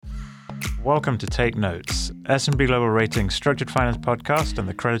Welcome to Take Notes, S&P Global Ratings structured finance podcast and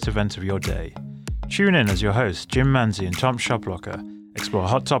the credit event of your day. Tune in as your hosts, Jim Manzi and Tom Schopflocher, explore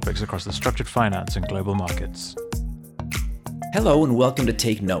hot topics across the structured finance and global markets. Hello and welcome to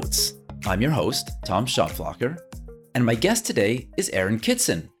Take Notes. I'm your host, Tom Schopflocher, and my guest today is Erin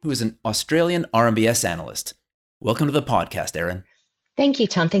Kitson, who is an Australian RMBS analyst. Welcome to the podcast, Erin. Thank you,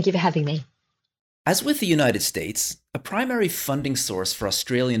 Tom. Thank you for having me. As with the United States, a primary funding source for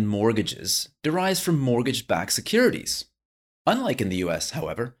Australian mortgages derives from mortgage-backed securities. Unlike in the US,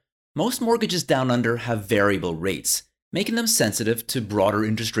 however, most mortgages down under have variable rates, making them sensitive to broader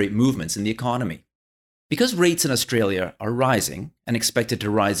interest rate movements in the economy. Because rates in Australia are rising and expected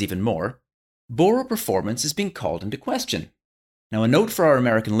to rise even more, borrower performance is being called into question. Now, a note for our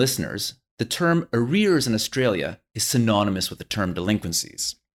American listeners, the term arrears in Australia is synonymous with the term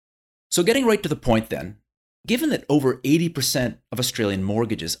delinquencies. So getting right to the point then, given that over 80% of Australian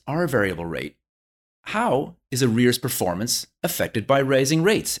mortgages are variable rate, how is arrears performance affected by rising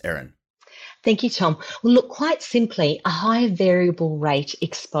rates, Erin? Thank you, Tom. Well, look, quite simply, a higher variable rate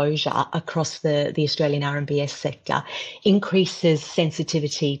exposure across the Australian RMBS sector increases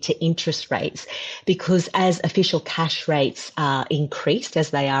sensitivity to interest rates because as official cash rates are increased, as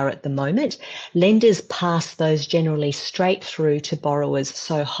they are at the moment, lenders pass those generally straight through to borrowers,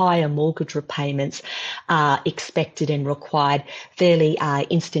 so higher mortgage repayments are expected and required fairly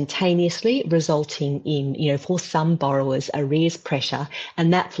instantaneously, resulting in, for some borrowers, arrears pressure,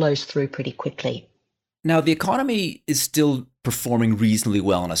 and that flows through pretty quickly. Now, the economy is still performing reasonably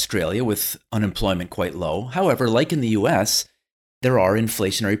well in Australia with unemployment quite low. However, like in the US, there are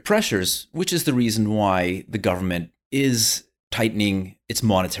inflationary pressures, which is the reason why the government is tightening its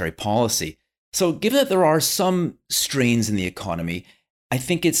monetary policy. So given that there are some strains in the economy, I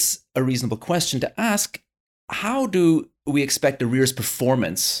think it's a reasonable question to ask, how do we expect arrears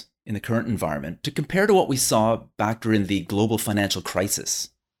performance in the current environment to compare to what we saw back during the global financial crisis?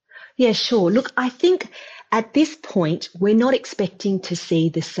 Yeah, sure. Look, I think at this point, we're not expecting to see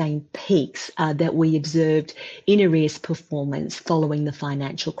the same peaks that we observed in arrears performance following the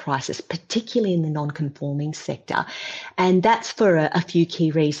financial crisis, particularly in the non-conforming sector. And that's for a few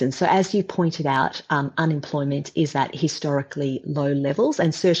key reasons. So as you pointed out, unemployment is at historically low levels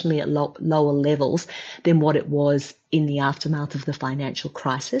and certainly at lower levels than what it was in the aftermath of the financial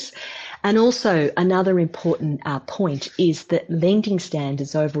crisis. And also another important point is that lending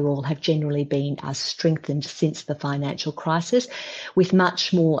standards overall have generally been strengthened since the financial crisis, with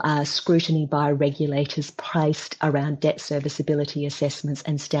much more scrutiny by regulators placed around debt serviceability assessments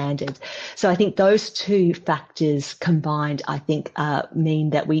and standards. So I think those two factors combined, mean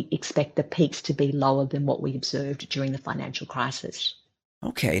that we expect the peaks to be lower than what we observed during the financial crisis.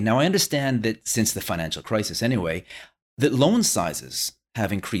 Okay, now I understand that since the financial crisis anyway, that loan sizes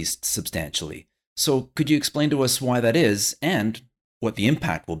have increased substantially. So could you explain to us why that is and what the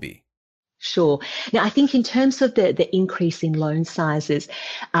impact will be? Sure. Now, I think in terms of the increase in loan sizes,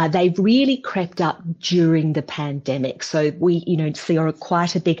 they've really crept up during the pandemic. So we, see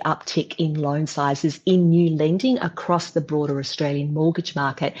quite a big uptick in loan sizes in new lending across the broader Australian mortgage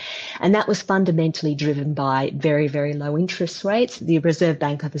market. And that was fundamentally driven by very, very low interest rates. The Reserve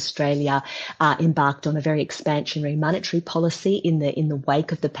Bank of Australia embarked on a very expansionary monetary policy in the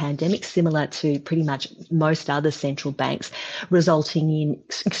wake of the pandemic, similar to pretty much most other central banks, resulting in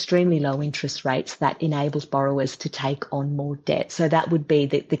extremely low interest rates that enables borrowers to take on more debt. So that would be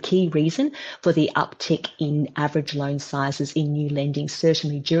the key reason for the uptick in average loan sizes in new lending,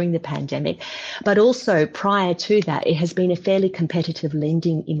 certainly during the pandemic. But also prior to that, it has been a fairly competitive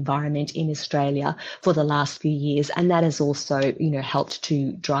lending environment in Australia for the last few years. And that has also, helped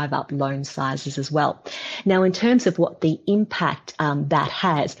to drive up loan sizes as well. Now, in terms of what the impact that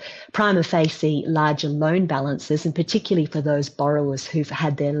has, prima facie larger loan balances, and particularly for those borrowers who've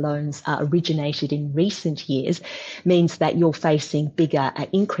had their loans originated in recent years, means that you're facing bigger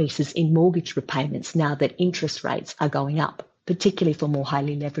increases in mortgage repayments now that interest rates are going up, particularly for more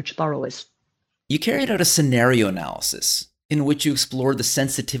highly leveraged borrowers. You carried out a scenario analysis in which you explored the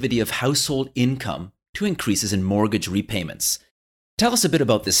sensitivity of household income to increases in mortgage repayments. Tell us a bit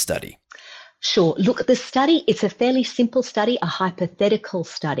about this study. Sure. Look, the study, it's a fairly simple study, a hypothetical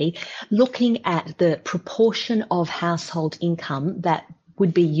study, looking at the proportion of household income that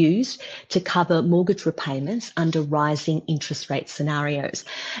would be used to cover mortgage repayments under rising interest rate scenarios.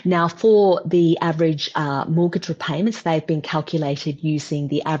 Now, for the average mortgage repayments, they've been calculated using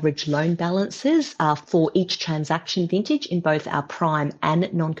the average loan balances for each transaction vintage in both our prime and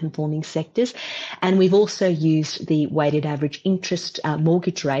non-conforming sectors. And we've also used the weighted average interest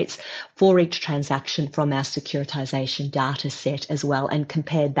mortgage rates for each transaction from our securitization data set as well, and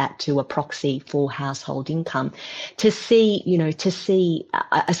compared that to a proxy for household income to see,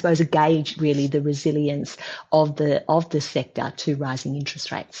 I suppose, a gauge really the resilience of the sector to rising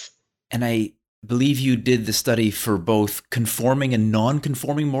interest rates. And I believe you did the study for both conforming and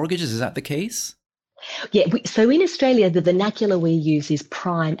non-conforming mortgages. Is that the case? Yeah, so in Australia, the vernacular we use is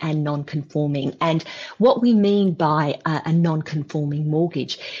prime and non-conforming. And what we mean by a non-conforming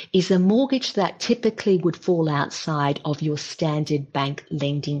mortgage is a mortgage that typically would fall outside of your standard bank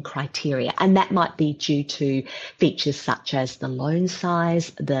lending criteria. And that might be due to features such as the loan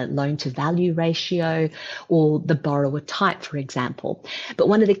size, the loan to value ratio, or the borrower type, for example. But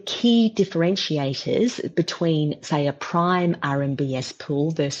one of the key differentiators between, say, a prime RMBS pool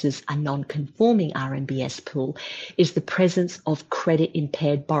versus a non-conforming RMBS pool is the presence of credit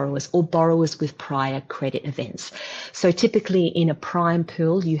impaired borrowers or borrowers with prior credit events. So typically in a prime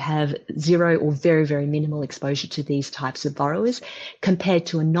pool, you have zero or very, very minimal exposure to these types of borrowers compared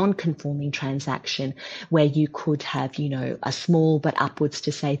to a non-conforming transaction where you could have, a small but upwards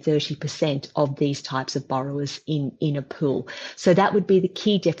to say 30% of these types of borrowers in a pool. So that would be the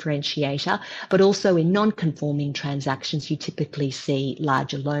key differentiator. But also in non-conforming transactions, you typically see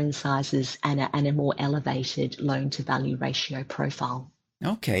larger loan sizes and a more elevated loan to value ratio profile.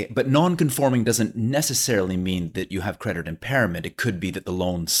 Okay, but non-conforming doesn't necessarily mean that you have credit impairment. It could be that the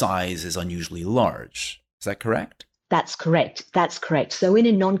loan size is unusually large. Is that correct? That's correct. So in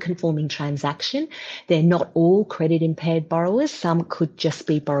a non-conforming transaction, they're not all credit impaired borrowers. Some could just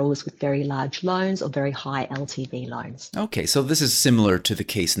be borrowers with very large loans or very high LTV loans. Okay, so this is similar to the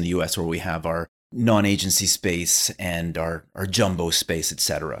case in the US where we have our non-agency space and our jumbo space,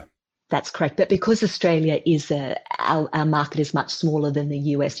 etc. That's correct. But because Australia is our market is much smaller than the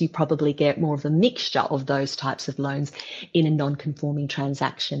US, you probably get more of a mixture of those types of loans in a non-conforming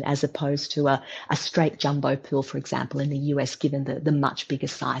transaction as opposed to a straight jumbo pool, for example, in the US, given the much bigger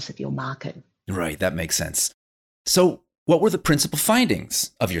size of your market. Right, that makes sense. So what were the principal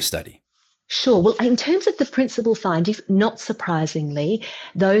findings of your study? Sure. Well, in terms of the principal findings, not surprisingly,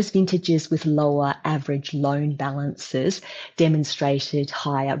 those vintages with lower average loan balances demonstrated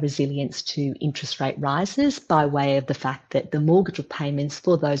higher resilience to interest rate rises by way of the fact that the mortgage repayments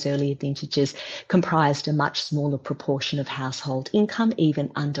for those earlier vintages comprised a much smaller proportion of household income,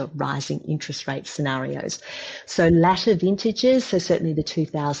 even under rising interest rate scenarios. So latter vintages, so certainly the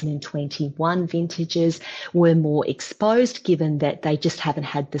 2021 vintages, were more exposed given that they just haven't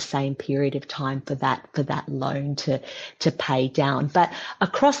had the same period of time for that loan to pay down. But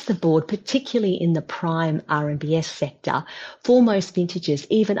across the board, particularly in the prime RMBS sector, for most vintages,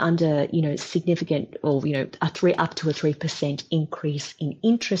 even under significant or up to a 3% increase in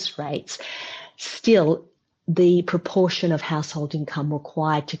interest rates, still the proportion of household income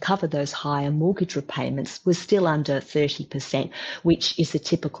required to cover those higher mortgage repayments was still under 30%, which is a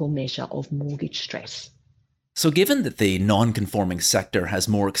typical measure of mortgage stress. So given that the non-conforming sector has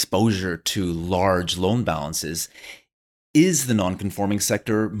more exposure to large loan balances, is the non-conforming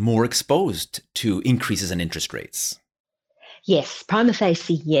sector more exposed to increases in interest rates? Yes, prima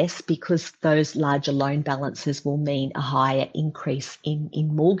facie, yes, because those larger loan balances will mean a higher increase in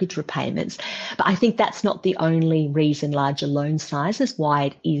mortgage repayments. But I think that's not the only reason larger loan sizes why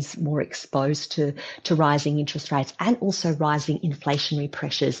it is more exposed to rising interest rates and also rising inflationary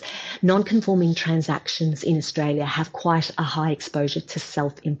pressures. Non-conforming transactions in Australia have quite a high exposure to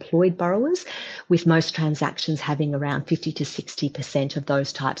self-employed borrowers, with most transactions having around 50 to 60% of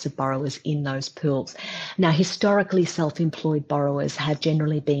those types of borrowers in those pools. Now, historically, self-employed borrowers have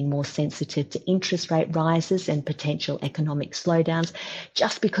generally been more sensitive to interest rate rises and potential economic slowdowns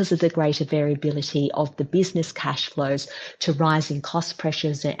just because of the greater variability of the business cash flows to rising cost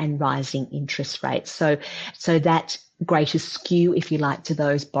pressures and rising interest rates. So that greater skew, if you like, to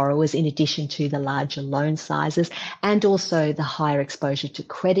those borrowers, in addition to the larger loan sizes and also the higher exposure to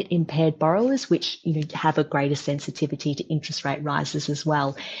credit impaired borrowers, which have a greater sensitivity to interest rate rises as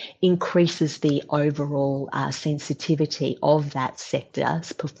well, increases the overall sensitivity of that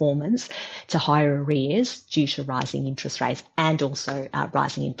sector's performance to higher arrears due to rising interest rates and also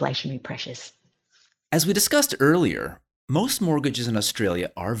rising inflationary pressures. As we discussed earlier, most mortgages in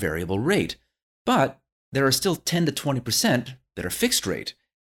Australia are variable rate, but there are still 10 to 20% that are fixed rate.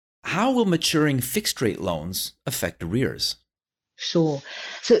 How will maturing fixed rate loans affect arrears? Sure.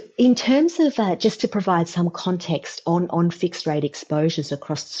 So in terms of just to provide some context on fixed rate exposures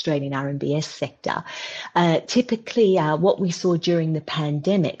across the Australian RMBS sector, typically what we saw during the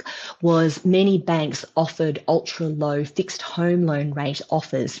pandemic was many banks offered ultra low fixed home loan rate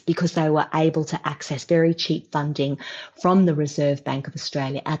offers because they were able to access very cheap funding from the Reserve Bank of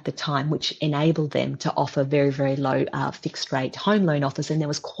Australia at the time, which enabled them to offer very, very low fixed rate home loan offers. And there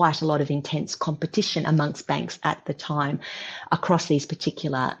was quite a lot of intense competition amongst banks at the time across these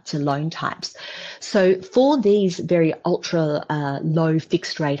particular loan types. So for these very ultra low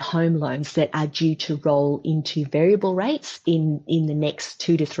fixed rate home loans that are due to roll into variable rates in the next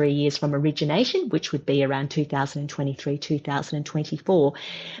 2 to 3 years from origination, which would be around 2023, 2024,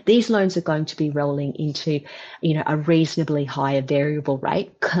 these loans are going to be rolling into, a reasonably higher variable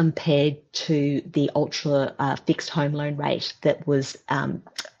rate compared to the ultra fixed home loan rate that was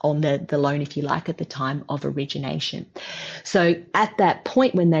on the loan, if you like, at the time of origination. So at that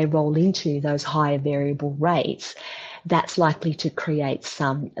point, when they roll into those higher variable rates, that's likely to create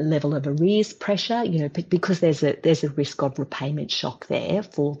some level of arrears pressure, because there's a risk of repayment shock there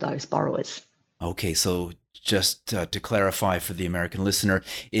for those borrowers. Okay, so just to clarify for the American listener,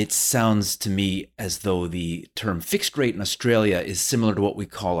 it sounds to me as though the term fixed rate in Australia is similar to what we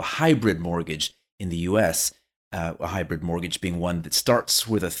call a hybrid mortgage in the US. A hybrid mortgage being one that starts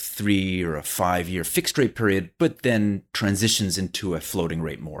with a 3 or a 5 year fixed rate period, but then transitions into a floating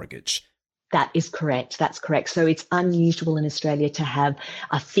rate mortgage. That is correct. That's correct. So it's unusual in Australia to have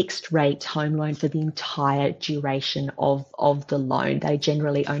a fixed rate home loan for the entire duration of the loan. They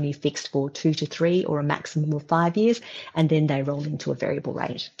generally only fixed for 2 to 3 or a maximum of 5 years, and then they roll into a variable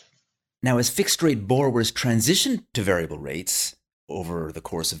rate. Now, as fixed rate borrowers transition to variable rates over the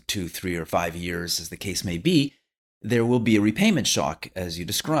course of 2, 3, or 5 years, as the case may be, there will be a repayment shock, as you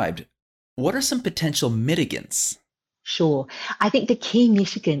described. What are some potential mitigants? Sure. I think the key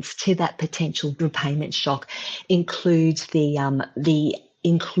mitigants to that potential repayment shock includes the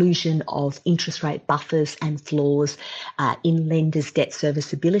inclusion of interest rate buffers and floors in lenders' debt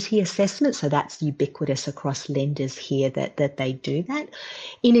serviceability assessment. So that's ubiquitous across lenders here that they do that.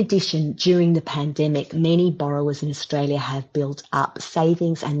 In addition, during the pandemic, many borrowers in Australia have built up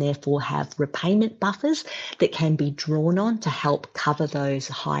savings and therefore have repayment buffers that can be drawn on to help cover those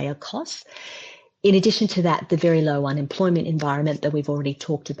higher costs. In addition to that, the very low unemployment environment that we've already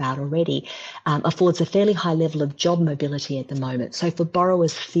talked about already affords a fairly high level of job mobility at the moment. So for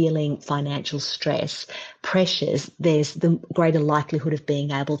borrowers feeling financial stress, pressures, there's the greater likelihood of being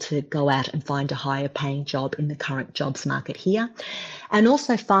able to go out and find a higher paying job in the current jobs market here. And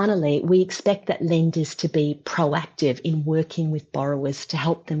also, finally, we expect that lenders to be proactive in working with borrowers to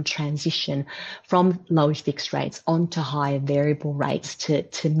help them transition from low fixed rates onto higher variable rates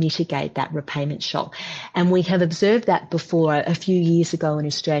to mitigate that repayment shock. And we have observed that before. A few years ago in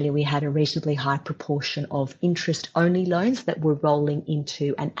Australia, we had a reasonably high proportion of interest-only loans that were rolling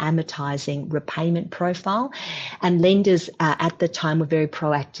into an amortising repayment profile. And lenders at the time were very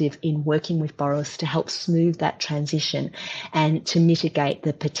proactive in working with borrowers to help smooth that transition and to mitigate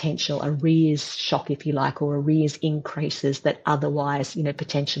the potential arrears shock, if you like, or arrears increases that otherwise,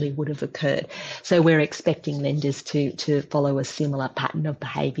 potentially would have occurred. So we're expecting lenders to follow a similar pattern of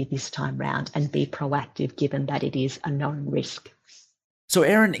behaviour this time round and be proactive, given that it is a known risk. So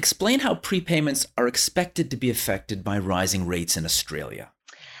Erin, explain how prepayments are expected to be affected by rising rates in Australia.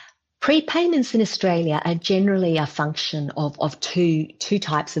 Prepayments in Australia are generally a function of two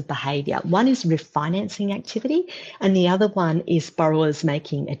types of behaviour. One is refinancing activity, and the other one is borrowers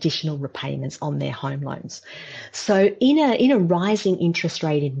making additional repayments on their home loans. So in a rising interest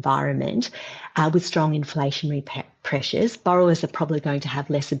rate environment, with strong inflationary pressures, borrowers are probably going to have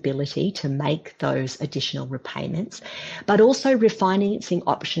less ability to make those additional repayments, but also refinancing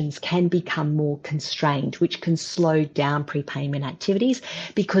options can become more constrained, which can slow down prepayment activities,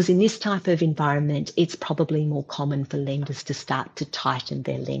 because in this type of environment, it's probably more common for lenders to start to tighten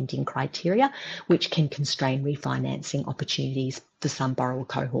their lending criteria, which can constrain refinancing opportunities for some borrower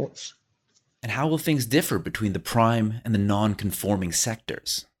cohorts. And how will things differ between the prime and the non-conforming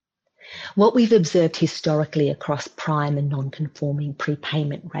sectors? What we've observed historically across prime and non-conforming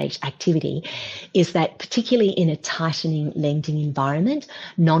prepayment rate activity is that, particularly in a tightening lending environment,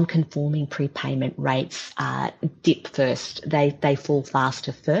 non-conforming prepayment rates dip first. They fall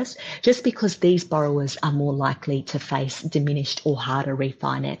faster first, just because these borrowers are more likely to face diminished or harder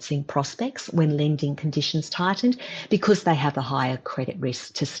refinancing prospects when lending conditions tightened, because they have a higher credit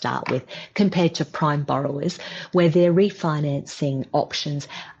risk to start with, compared to prime borrowers, where their refinancing options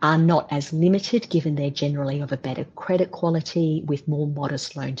are not as limited, given they're generally of a better credit quality with more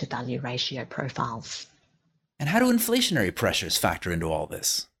modest loan to value ratio profiles. And how do inflationary pressures factor into all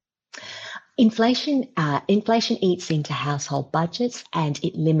this? Inflation eats into household budgets and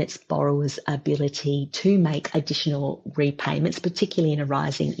it limits borrowers' ability to make additional repayments, particularly in a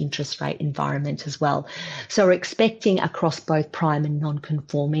rising interest rate environment as well. So we're expecting across both prime and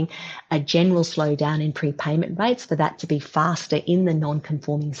non-conforming a general slowdown in prepayment rates, for that to be faster in the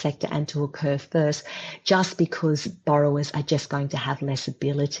non-conforming sector and to occur first, just because borrowers are just going to have less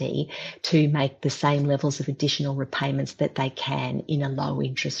ability to make the same levels of additional repayments that they can in a low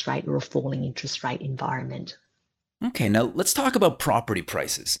interest rate or a falling interest rate environment. Okay, now let's talk about property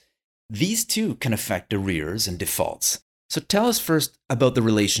prices. These too can affect arrears and defaults. So tell us first about the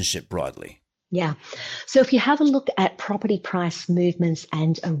relationship broadly. Yeah. So if you have a look at property price movements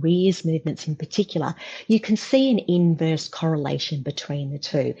and arrears movements in particular, you can see an inverse correlation between the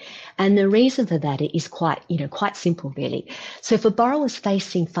two. And the reason for that is quite simple, really. So for borrowers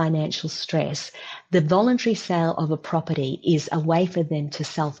facing financial stress, the voluntary sale of a property is a way for them to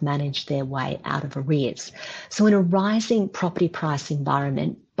self-manage their way out of arrears. So in a rising property price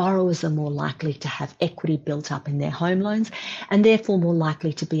environment, borrowers are more likely to have equity built up in their home loans and therefore more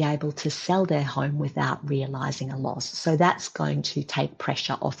likely to be able to sell their home without realising a loss. So that's going to take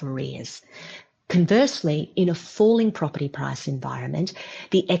pressure off arrears. Conversely, in a falling property price environment,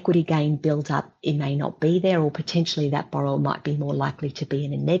 the equity gain build up, it may not be there, or potentially that borrower might be more likely to be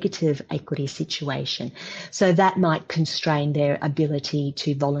in a negative equity situation. So that might constrain their ability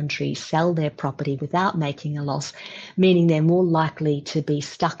to voluntarily sell their property without making a loss, meaning they're more likely to be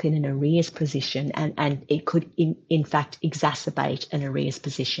stuck in an arrears position, and it could in fact exacerbate an arrears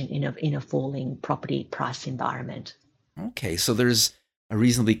position in a falling property price environment. Okay, so there's a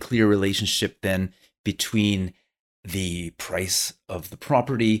reasonably clear relationship then between the price of the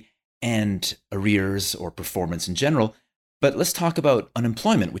property and arrears or performance in general. But let's talk about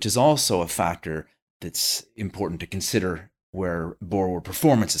unemployment, which is also a factor that's important to consider where borrower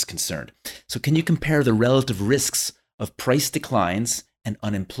performance is concerned. So can you compare the relative risks of price declines and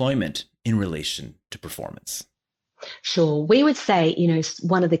unemployment in relation to performance? Sure. We would say,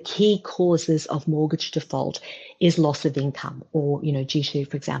 one of the key causes of mortgage default is loss of income or, due to,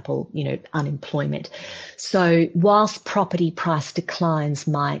 for example, unemployment. So whilst property price declines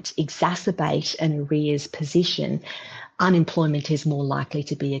might exacerbate an arrears position, unemployment is more likely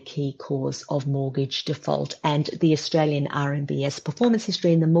to be a key cause of mortgage default. And the Australian RMBS performance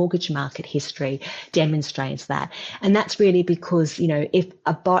history and the mortgage market history demonstrates that. And that's really because, if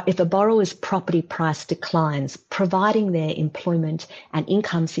a borrower's property price declines, providing their employment and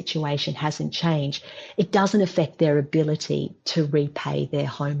income situation hasn't changed, it doesn't affect their ability to repay their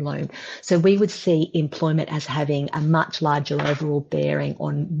home loan. So we would see employment as having a much larger overall bearing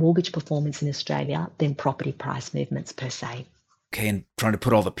on mortgage performance in Australia than property price movements per se. Okay, and trying to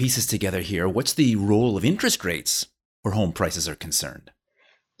put all the pieces together here, what's the role of interest rates where home prices are concerned?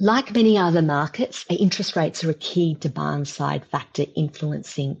 Like many other markets, interest rates are a key demand side factor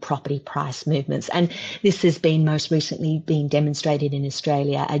influencing property price movements. And this has been most recently being demonstrated in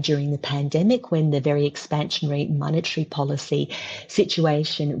Australia during the pandemic, when the very expansionary monetary policy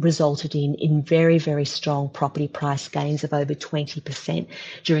situation resulted in very, very strong property price gains of over 20%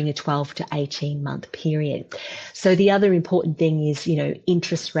 during a 12 to 18 month period. So the other important thing is,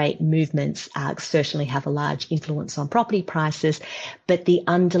 interest rate movements certainly have a large influence on property prices, but the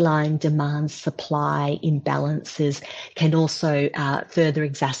underlying demand supply imbalances can also further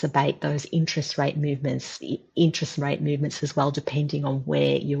exacerbate those interest rate movements as well, depending on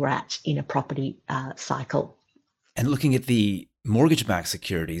where you're at in a property cycle. And looking at the mortgage-backed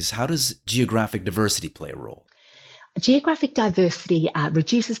securities, how does geographic diversity play a role? Geographic diversity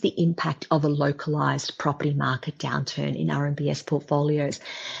reduces the impact of a localised property market downturn in RMBS portfolios.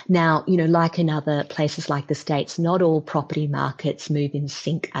 Now, like in other places like the States, not all property markets move in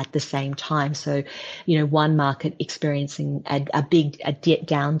sync at the same time. So, one market experiencing a big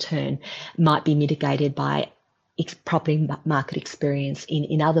downturn might be mitigated by property market experience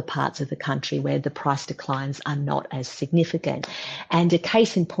in other parts of the country where the price declines are not as significant. And a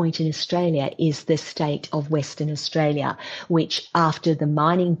case in point in Australia is the state of Western Australia, which after the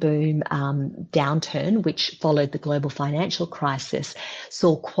mining boom downturn, which followed the global financial crisis,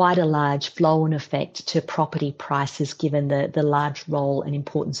 saw quite a large flow-on effect to property prices given the large role and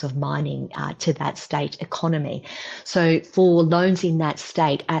importance of mining to that state economy. So for loans in that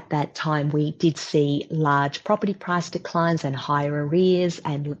state at that time, we did see large property property price declines and higher arrears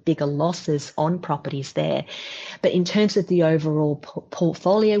and bigger losses on properties there. But in terms of the overall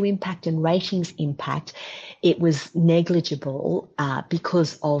portfolio impact and ratings impact, it was negligible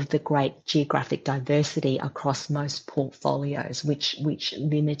because of the great geographic diversity across most portfolios, which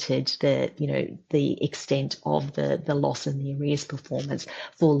limited the extent of the loss and the arrears performance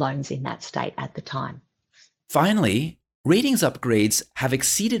for loans in that state at the time. Finally, ratings upgrades have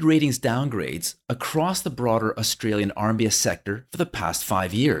exceeded ratings downgrades across the broader Australian RMBS sector for the past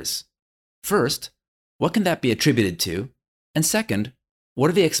 5 years. First, what can that be attributed to? And second, what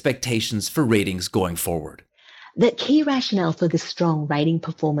are the expectations for ratings going forward? The key rationale for the strong rating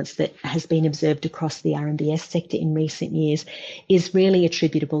performance that has been observed across the RMBS sector in recent years is really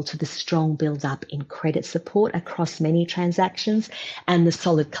attributable to the strong build-up in credit support across many transactions and the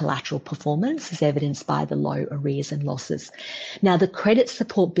solid collateral performance as evidenced by the low arrears and losses. Now, the credit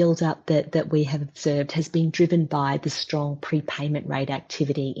support build-up that we have observed has been driven by the strong prepayment rate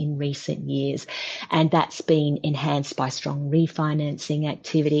activity in recent years, and that's been enhanced by strong refinancing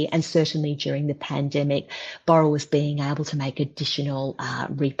activity, and certainly during the pandemic, borrowers being able to make additional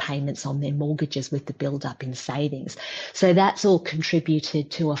repayments on their mortgages with the build-up in savings. So that's all contributed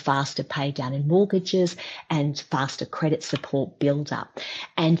to a faster pay down in mortgages and faster credit support build-up.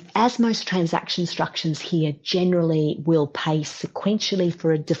 And as most transaction structures here generally will pay sequentially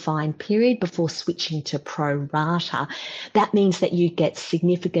for a defined period before switching to pro rata, that means that you get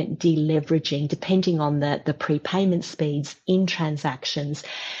significant deleveraging depending on the prepayment speeds in transactions,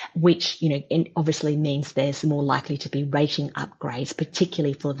 which obviously means there's more likely to be rating upgrades,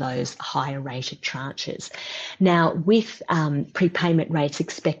 particularly for those higher rated tranches. Now, with prepayment rates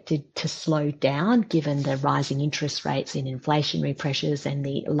expected to slow down given the rising interest rates and inflationary pressures and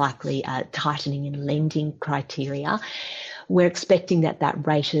the likely tightening in lending criteria, we're expecting that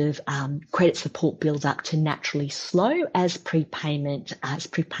rate of credit support build up to naturally slow as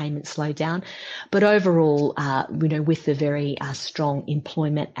prepayments slow down. But overall, with the very strong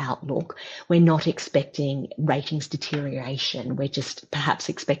employment outlook, we're not expecting ratings deterioration. We're just perhaps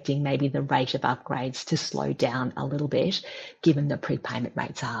expecting maybe the rate of upgrades to slow down a little bit, given the prepayment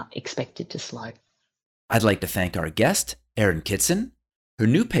rates are expected to slow. I'd like to thank our guest, Erin Kitson. Her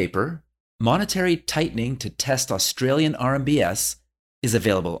new paper, Monetary Tightening to Test Australian RMBS, is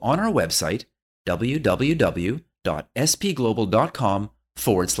available on our website,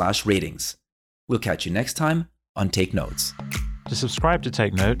 www.spglobal.com/ratings. We'll catch you next time on Take Notes. To subscribe to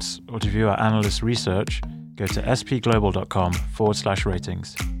Take Notes or to view our analyst research, go to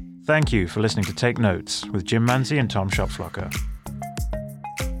spglobal.com/ratings. Thank you for listening to Take Notes with Jim Manzi and Tom Schopflocker.